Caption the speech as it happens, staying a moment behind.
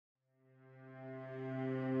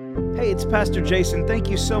Hey, it's Pastor Jason. Thank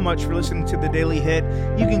you so much for listening to The Daily Hit.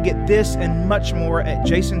 You can get this and much more at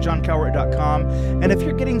jasonjohncowart.com. And if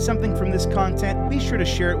you're getting something from this content, be sure to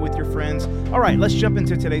share it with your friends. All right, let's jump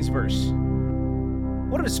into today's verse. I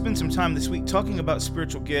wanted to spend some time this week talking about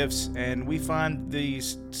spiritual gifts, and we find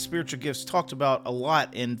these spiritual gifts talked about a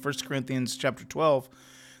lot in 1 Corinthians chapter 12.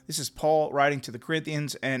 This is Paul writing to the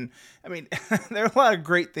Corinthians, and there are a lot of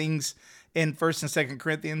great things in 1st and 2nd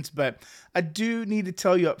Corinthians, but I do need to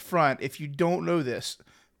tell you up front, if you don't know this,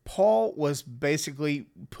 Paul was basically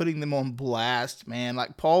putting them on blast, man.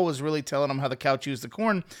 Like, Paul was really telling them how the cow chews the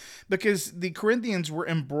corn, because the Corinthians were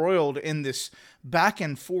embroiled in this back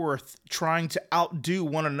and forth trying to outdo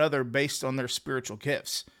one another based on their spiritual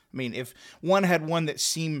gifts. I mean, if one had one that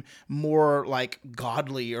seemed more like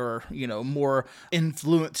godly or, more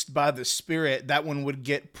influenced by the Spirit, that one would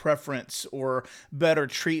get preference or better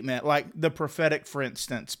treatment, like the prophetic, for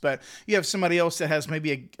instance. But you have somebody else that has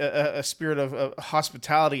maybe a spirit of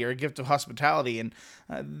hospitality or a gift of hospitality, and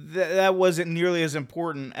that wasn't nearly as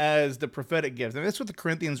important as the prophetic gift. And that's what the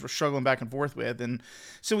Corinthians were struggling back and forth with. And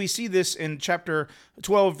so we see this in chapter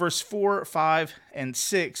 12, verse 4, 5, and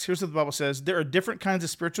 6. Here's what the Bible says. There are different kinds of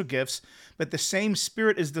spiritual gifts, but the same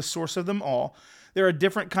Spirit is the source of them all. There are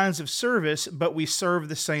different kinds of service, but we serve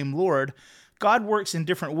the same Lord. God works in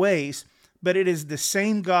different ways, but it is the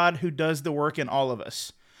same God who does the work in all of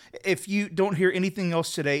us. If you don't hear anything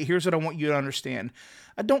else today, here's what I want you to understand.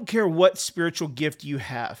 I don't care what spiritual gift you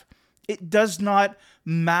have. It does not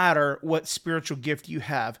matter what spiritual gift you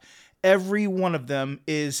have. Every one of them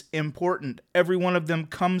is important. Every one of them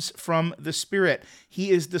comes from the Spirit. He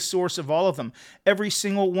is the source of all of them. Every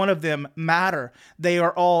single one of them matter. They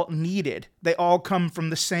are all needed. They all come from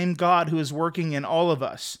the same God who is working in all of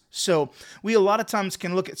us. So we a lot of times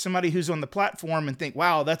can look at somebody who's on the platform and think,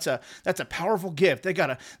 wow, that's a powerful gift. They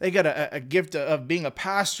got a gift of being a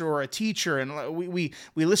pastor or a teacher, and we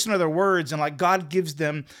listen to their words, and like God gives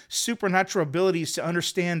them supernatural abilities to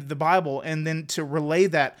understand the Bible and then to relay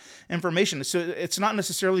that information. So it's not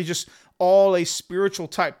necessarily just all a spiritual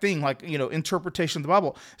type thing, like, interpretation of the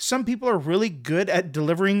Bible. Some people are really good at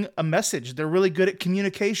delivering a message. They're really good at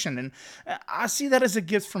communication. And I see that as a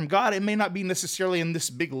gift from God. It may not be necessarily in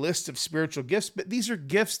this big list of spiritual gifts, but these are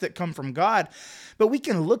gifts that come from God. But we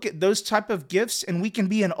can look at those type of gifts and we can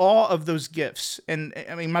be in awe of those gifts. And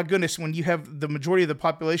my goodness, when you have the majority of the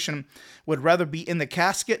population would rather be in the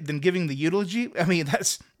casket than giving the eulogy,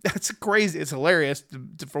 that's crazy. It's hilarious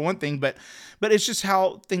for one thing, but it's just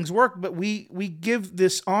how things work. But we give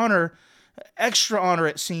this honor, extra honor,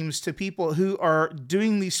 it seems, to people who are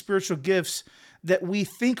doing these spiritual gifts that we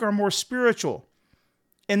think are more spiritual.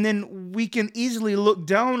 And then we can easily look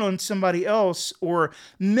down on somebody else or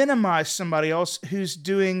minimize somebody else who's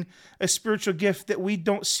doing a spiritual gift that we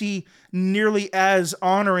don't see nearly as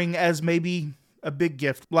honoring as maybe a big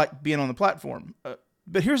gift like being on the platform.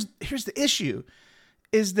 But here's the issue,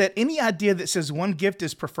 is that any idea that says one gift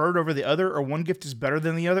is preferred over the other or one gift is better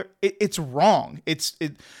than the other, it's wrong.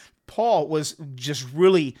 Paul was just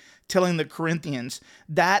really telling the Corinthians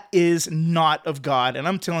that is not of God. And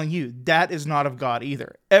I'm telling you, that is not of God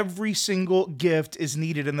either. Every single gift is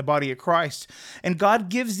needed in the body of Christ. And God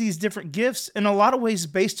gives these different gifts in a lot of ways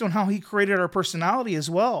based on how he created our personality as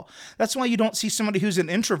well. That's why you don't see somebody who's an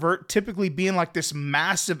introvert typically being like this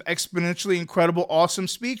massive, exponentially incredible, awesome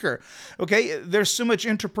speaker. Okay, there's so much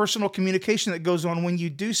interpersonal communication that goes on when you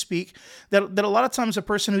do speak that a lot of times a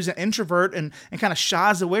person who's an introvert and kind of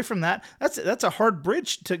shies away from that, that's a hard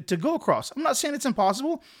bridge to go across. I'm not saying it's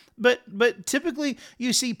impossible, but typically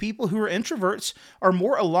you see people who are introverts are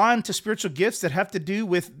more aligned to spiritual gifts that have to do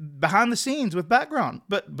with behind the scenes, with background.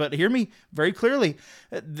 But hear me very clearly.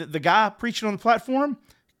 The guy preaching on the platform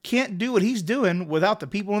can't do what he's doing without the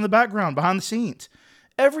people in the background, behind the scenes.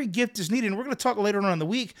 Every gift is needed. And we're going to talk later on in the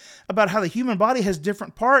week about how the human body has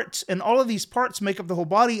different parts, and all of these parts make up the whole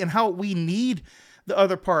body, and how we need the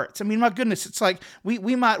other parts. My goodness, it's like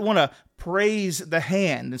we might want to praise the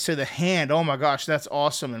hand and say the hand, oh my gosh, that's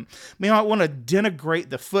awesome. And we might want to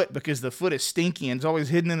denigrate the foot because the foot is stinky and it's always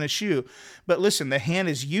hidden in the shoe. But listen, the hand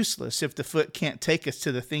is useless if the foot can't take us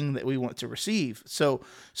to the thing that we want to receive. So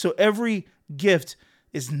every gift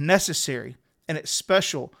is necessary and it's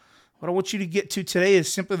special. What I want you to get to today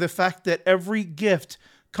is simply the fact that every gift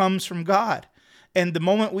comes from God. And the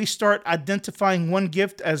moment we start identifying one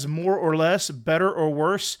gift as more or less, better or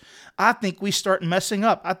worse, I think we start messing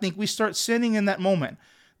up. I think we start sinning in that moment.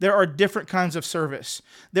 There are different kinds of service.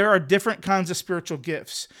 There are different kinds of spiritual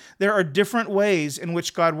gifts. There are different ways in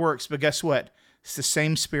which God works. But guess what? It's the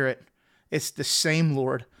same Spirit. It's the same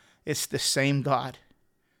Lord. It's the same God.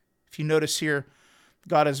 If you notice here,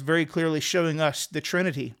 God is very clearly showing us the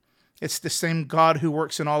Trinity. It's the same God who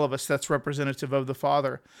works in all of us that's representative of the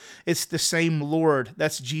Father. It's the same Lord,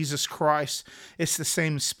 that's Jesus Christ. It's the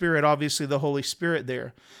same Spirit, obviously the Holy Spirit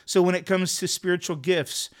there. So when it comes to spiritual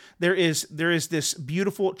gifts, there is this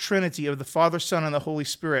beautiful trinity of the Father, Son, and the Holy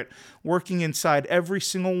Spirit working inside every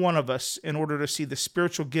single one of us in order to see the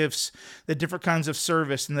spiritual gifts, the different kinds of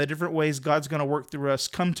service, and the different ways God's going to work through us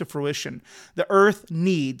come to fruition. The earth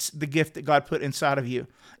needs the gift that God put inside of you.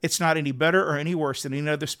 It's not any better or any worse than any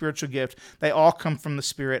other spiritual gift. They all come from the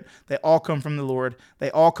Spirit. They all come from the Lord. They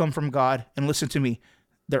all come from God. And listen to me,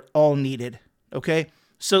 they're all needed, okay?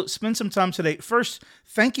 So spend some time today first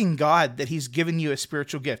thanking God that he's given you a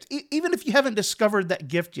spiritual gift. Even if you haven't discovered that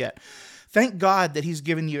gift yet, thank God that he's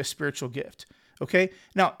given you a spiritual gift. Okay.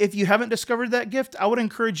 Now, if you haven't discovered that gift, I would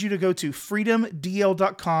encourage you to go to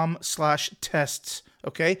freedomdl.com/tests.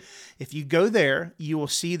 Okay. If you go there, you will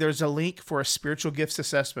see there's a link for a spiritual gifts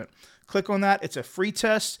assessment. Click on that. It's a free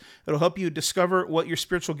test. It'll help you discover what your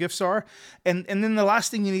spiritual gifts are. And then the last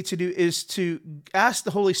thing you need to do is to ask the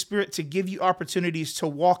Holy Spirit to give you opportunities to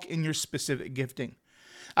walk in your specific gifting.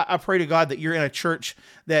 I pray to God that you're in a church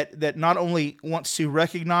that not only wants to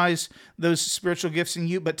recognize those spiritual gifts in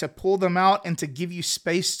you, but to pull them out and to give you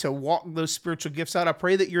space to walk those spiritual gifts out. I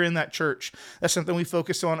pray that you're in that church. That's something we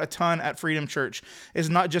focus on a ton at Freedom Church, is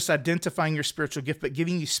not just identifying your spiritual gift, but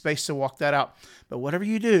giving you space to walk that out. But whatever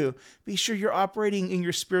you do, be sure you're operating in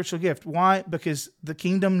your spiritual gift. Why? Because the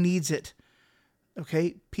kingdom needs it.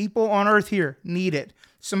 Okay? People on earth here need it.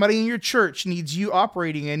 Somebody in your church needs you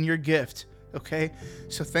operating in your gift. Okay,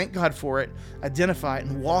 so thank God for it, identify it,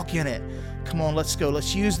 and walk in it. Come on, let's go.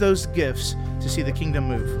 Let's use those gifts to see the kingdom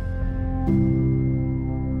move.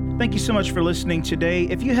 Thank you so much for listening today.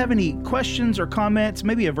 If you have any questions or comments,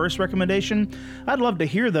 maybe a verse recommendation, I'd love to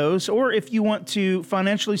hear those. Or if you want to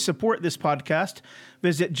financially support this podcast,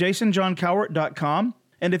 visit jasonjohncowart.com.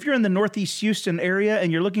 And if you're in the Northeast Houston area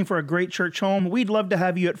and you're looking for a great church home, we'd love to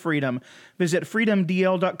have you at Freedom. Visit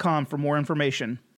freedomdl.com for more information.